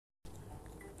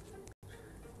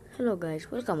Hello guys,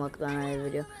 welcome back to another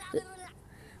video. I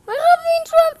have been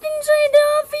trapped inside the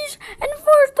office and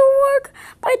forced to work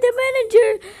by the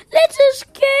manager. Let's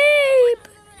escape!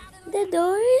 The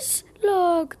door is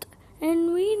locked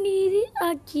and we need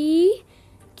a key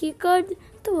card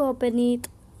to open it.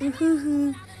 Use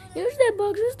the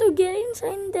boxes to get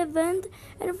inside the vent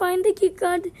and find the key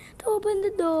card to open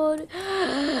the door.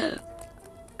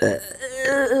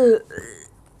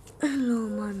 Hello,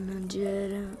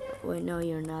 manager. Wait, no,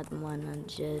 you're not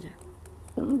manager.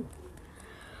 Do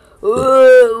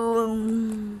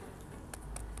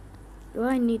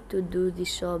I need to do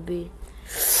this hobby?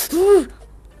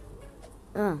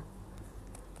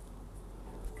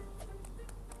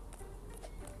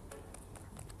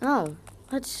 Oh,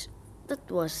 that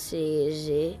was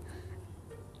easy.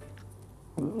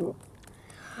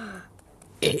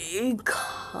 A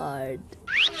card.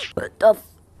 What the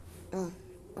oh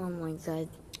my god.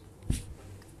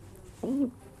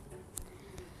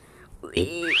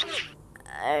 We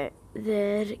are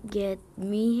there. Get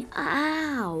me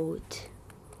out.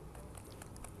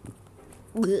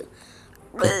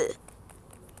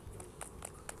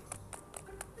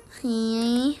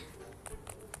 Hey,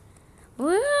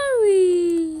 where are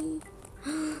we?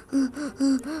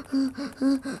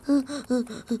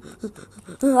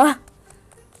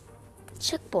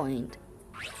 Checkpoint.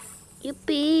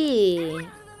 Yippee!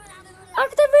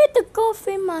 Activate the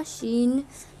coffee machine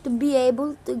to be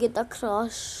able to get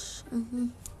across.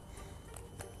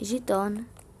 Is it on?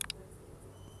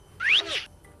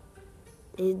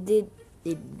 Did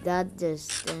that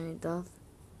just turn it off?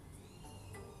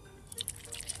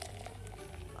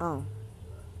 Oh.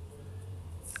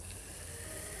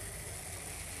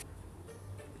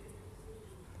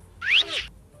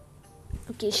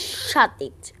 Okay, shut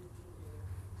it.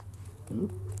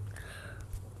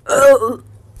 Oh.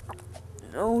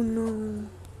 Oh no.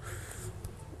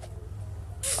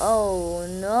 Oh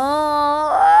no.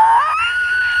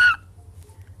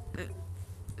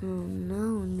 Oh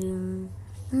no, dude.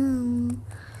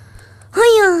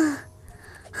 Hiya.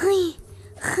 Hi.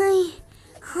 Hi.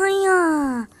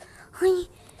 Hiya. Hi.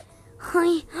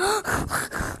 Hi.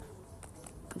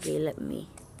 Okay, let me.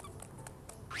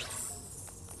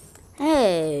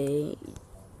 Hey.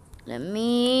 Let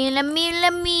me.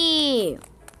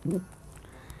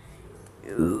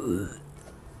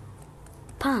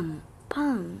 Pam.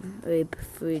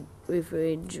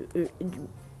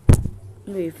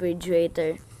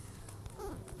 Refrigerator.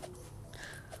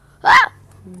 Ah!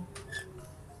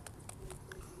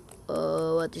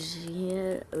 What is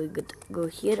here? We could go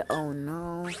here. Oh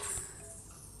no.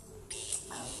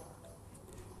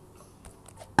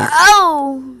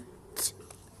 Oh!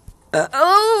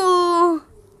 Oh!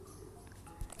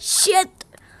 Shit!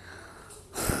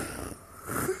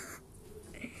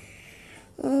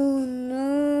 Oh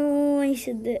no, I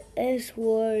said the S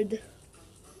word.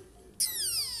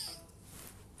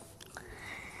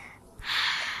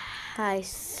 I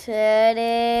said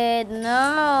it.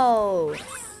 No.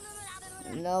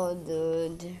 No,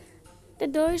 dude. The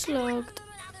door is locked.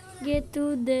 Get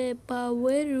to the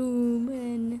power room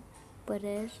and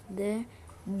press the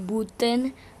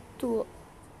button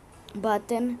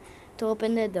to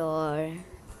open the door.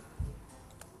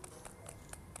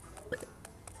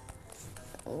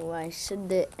 Oh, I said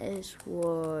the S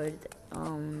word.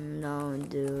 Oh no,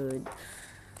 dude.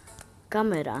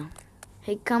 Camera.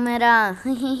 Hey, camera.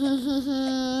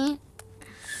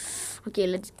 Okay,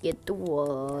 let's get to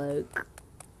work.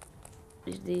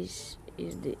 Is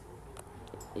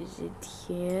it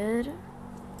here?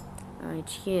 Oh,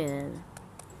 it's here.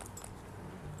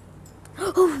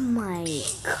 Oh my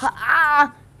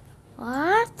god.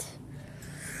 What?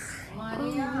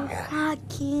 Oh,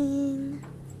 hacking.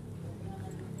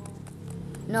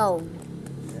 No,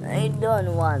 I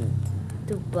don't want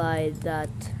to buy that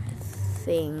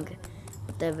thing,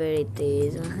 whatever it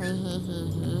is.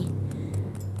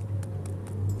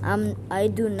 I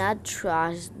do not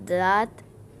trust that.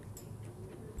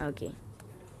 Okay.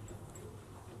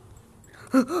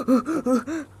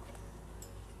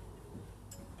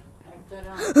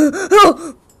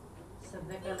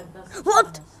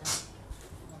 What?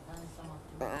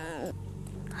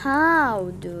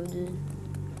 How, dude?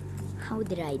 How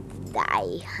did I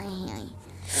die?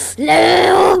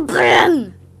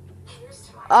 Open!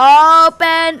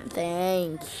 Open!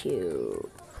 Thank you.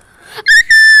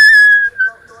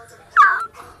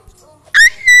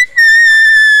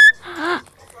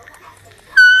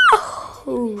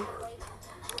 Oh.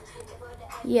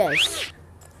 Yes.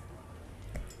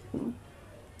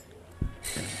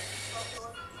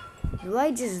 Do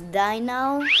I just die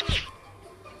now?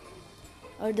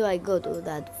 Or do I go to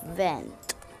that vent?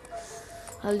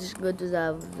 I'll just go to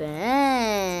the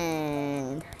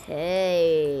van.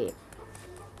 Hey.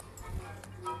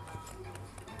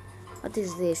 What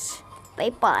is this?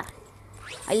 Paper.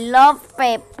 I love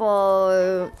paperwork.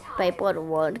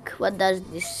 What does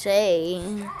this say?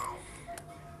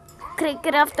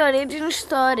 Cricket origin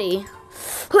story.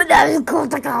 Who does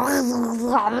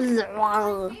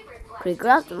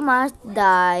Cricket must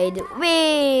died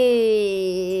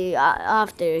way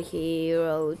after he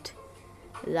wrote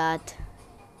that.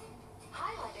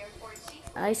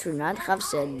 I should not have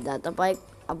said that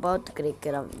about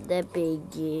Cricket, the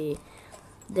piggy.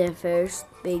 The first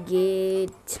piggy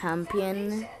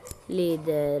champion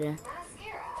leader.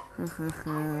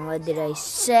 What did I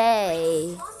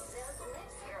say?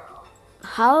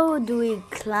 How do we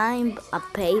climb a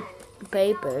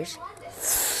papers?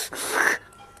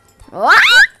 What?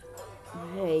 I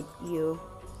hate you.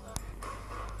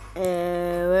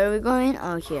 Where are we going?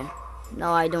 Oh, here.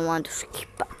 No, I don't want to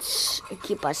skip us.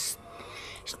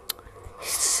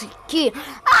 Skip.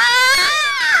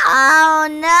 Oh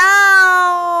no!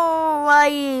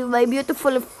 My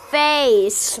beautiful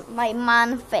face, my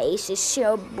man face is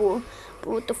so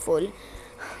beautiful.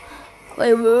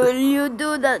 Why will you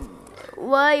do that?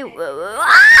 Why?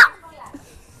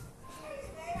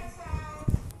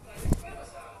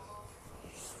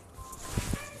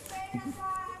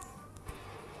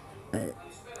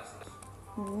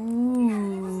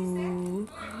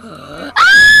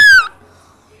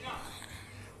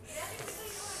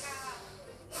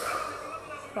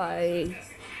 I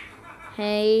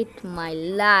hate my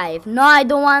life. No, I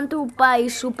don't want to buy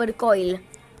super coil.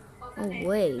 Oh,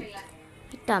 wait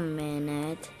a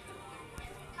minute.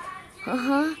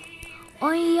 Oh,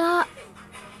 yeah.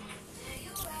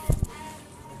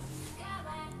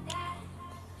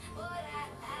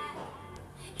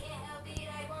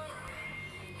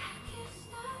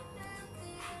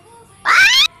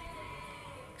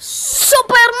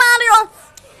 Super Mario!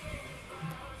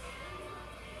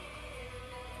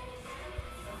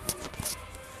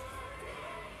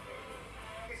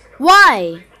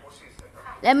 Why?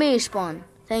 Let me respawn.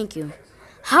 Thank you.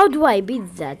 How do I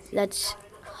beat that? That's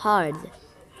hard.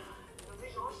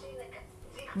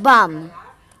 Bam.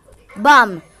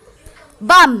 Bam.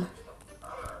 Bam.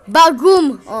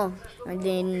 Bagoom. Oh, I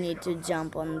didn't need to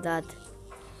jump on that.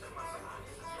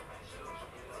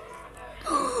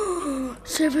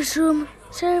 Service room.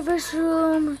 Service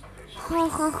room. Ha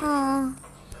ha ha.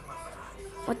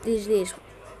 What is this?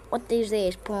 What is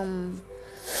this? Boom.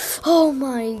 Oh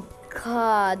my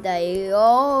god, I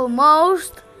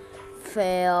almost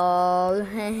failed.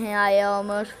 I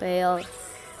almost failed,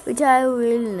 which I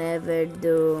will never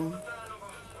do.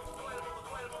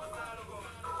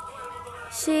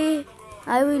 See,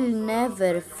 I will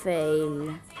never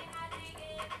fail.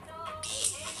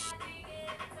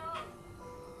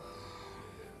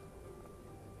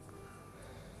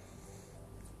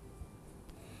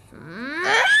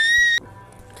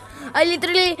 I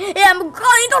literally am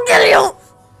going to kill you!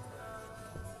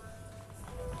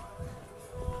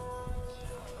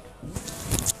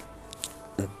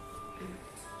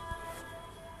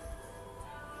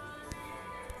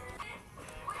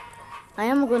 I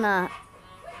am gonna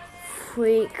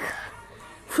freak.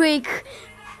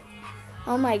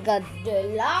 Oh my god, the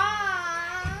lag.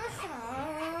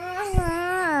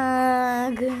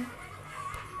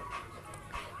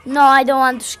 No, I don't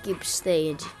want to skip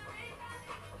stage.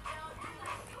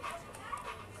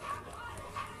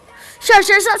 Sure.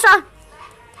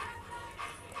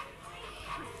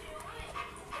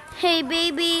 Hey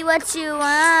baby, what you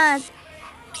want?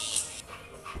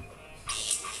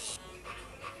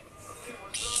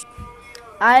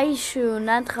 I should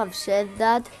not have said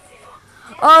that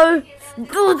or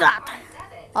do that.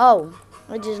 Oh,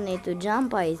 I just need to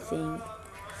jump, I think.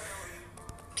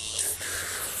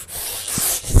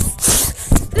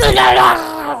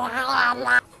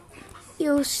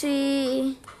 You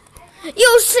see,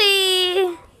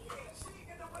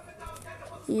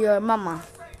 your mama.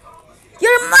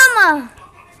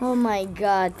 Oh my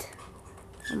god.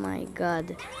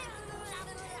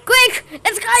 Quick,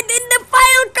 let's hide in the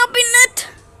file cabinet.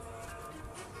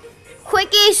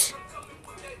 Quickies.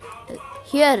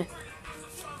 Here.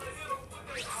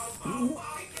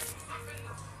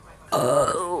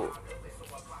 Oh.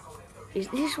 Is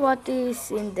this what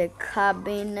is in the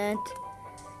cabinet?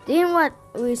 Then what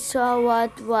we saw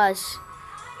what was.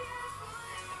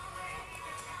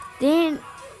 Then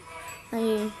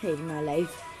I hate my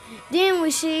life. Then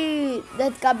we see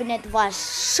that cabinet was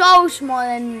so small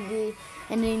and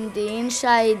And in the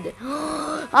inside,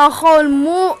 a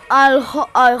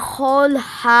whole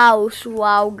house.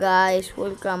 Wow, guys,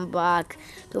 welcome back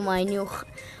to my new.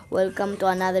 Welcome to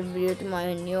another video to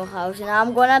my new house, and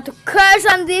I'm gonna to curse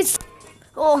on this.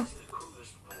 Oh,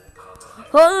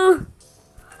 oh,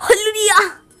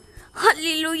 hallelujah,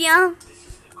 hallelujah,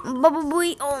 baba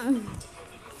boy.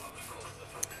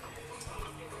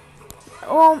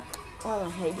 Oh, I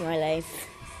hate my life.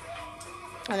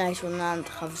 And I should not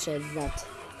have said that.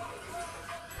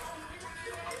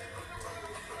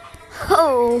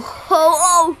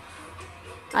 Oh!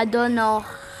 I don't know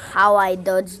how I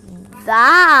dodged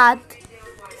that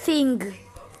thing,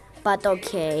 but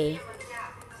okay.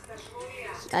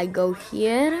 I go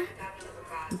here.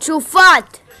 I'm too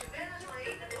fat!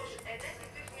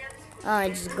 I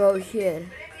just go here.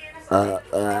 Oh.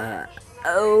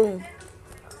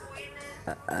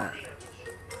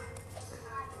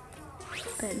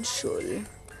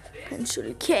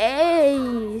 Pencil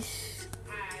case.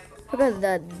 Look at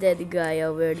that dead guy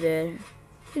over there.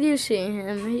 Did you see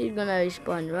him? He's gonna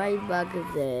respawn right back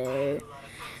there.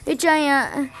 It's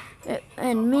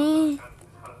and me.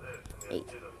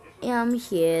 I'm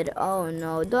here. Oh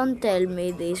no! Don't tell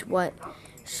me this. What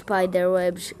spider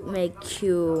webs make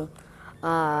you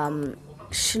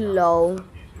slow?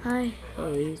 I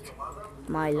hate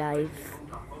my life.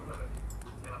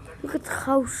 Look at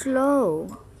how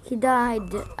slow. He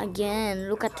died again.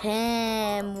 Look at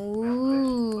him.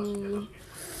 Ooh.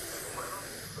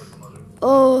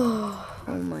 Oh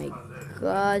my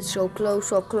god. So close,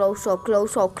 so close, so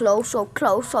close, so close, so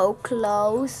close, so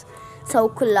close. So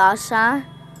closer.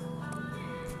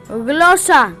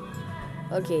 Glossa.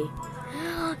 Okay.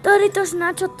 Doritos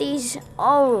nacho cheese.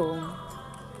 Oh.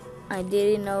 I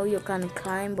didn't know you can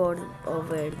climb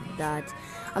over that.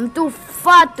 I'm too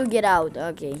fat to get out.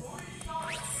 Okay.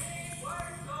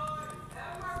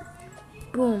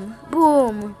 Boom,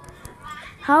 boom.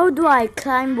 How do I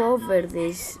climb over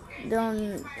this?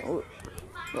 Don't.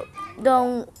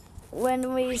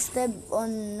 When we step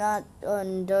on not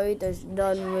on Doritos,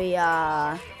 don't we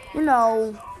you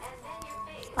know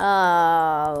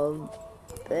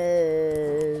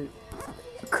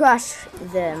crush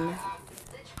them?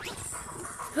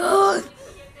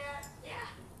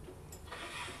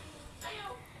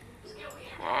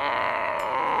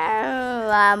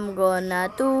 I'm gonna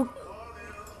do.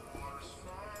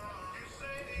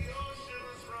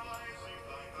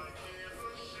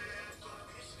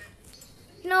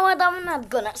 You know what? I'm not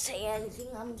gonna say anything.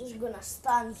 I'm just gonna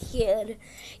stand here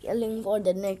yelling for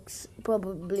the next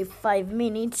probably 5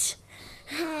 minutes,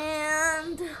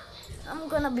 and I'm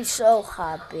gonna be so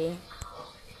happy.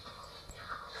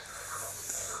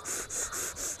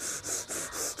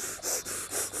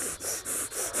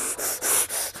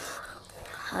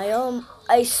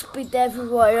 I spit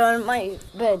everywhere on my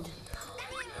bed.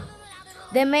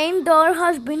 The main door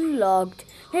has been locked.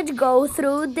 Let's go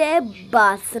through the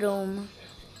bathroom.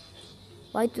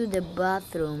 Why to the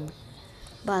bathroom?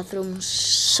 Bathroom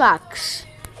sucks.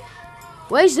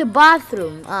 Where's the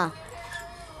bathroom? Ah,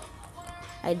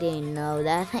 I didn't know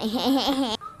that.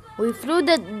 We threw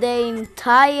the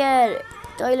entire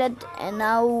toilet, and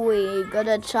now we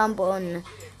gotta jump on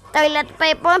toilet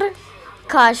paper,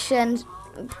 caution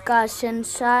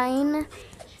sign,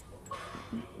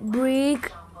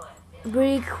 brick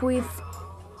with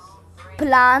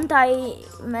plant, I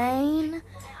mean,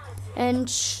 and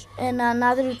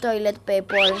another toilet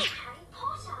paper.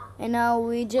 And now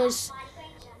we just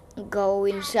go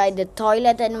inside the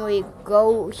toilet and we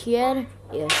go here.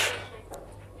 Yes.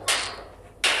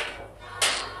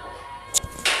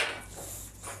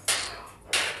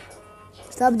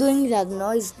 Stop doing that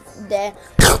noise there.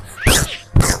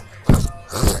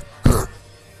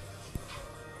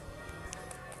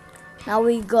 Now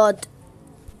we got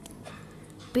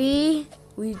P,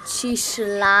 which is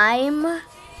slime,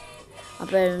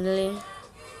 apparently.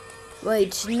 Well,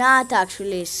 it's not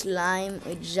actually slime,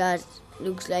 it just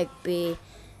looks like P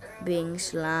being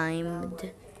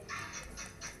slimed.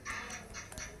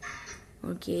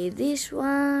 Okay, this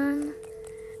one,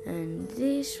 and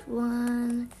this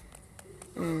one,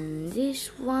 and this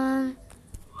one,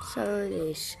 so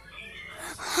this.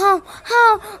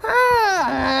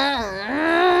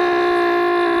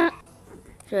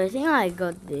 So I think I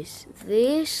got this,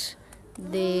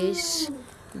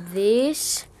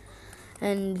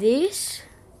 and this.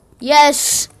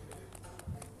 Yes!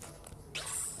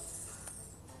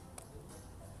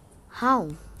 How?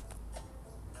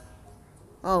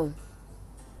 Oh.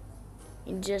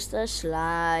 It's just a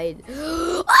slide.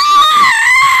 What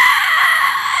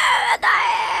the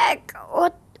heck?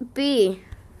 What? B?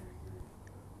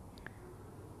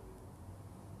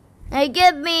 Hey,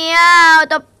 get me out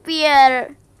of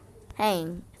here. Hey,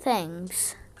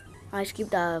 thanks. I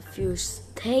skipped a few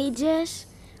stages.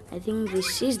 I think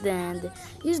this is the end.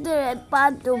 Use the red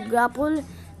pad to grapple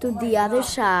to the other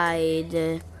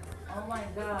side. Oh my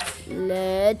god.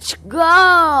 Let's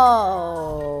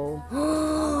go!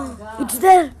 It's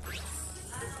there!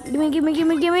 Gimme! We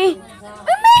made it!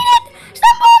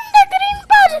 Step on the green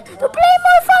pad to play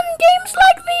more fun games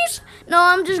like this! No,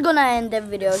 I'm just gonna end the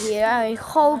video here. I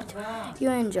hoped you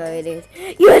enjoyed it.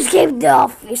 You escaped the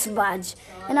office badge.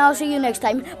 And I'll see you next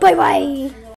time. Bye bye!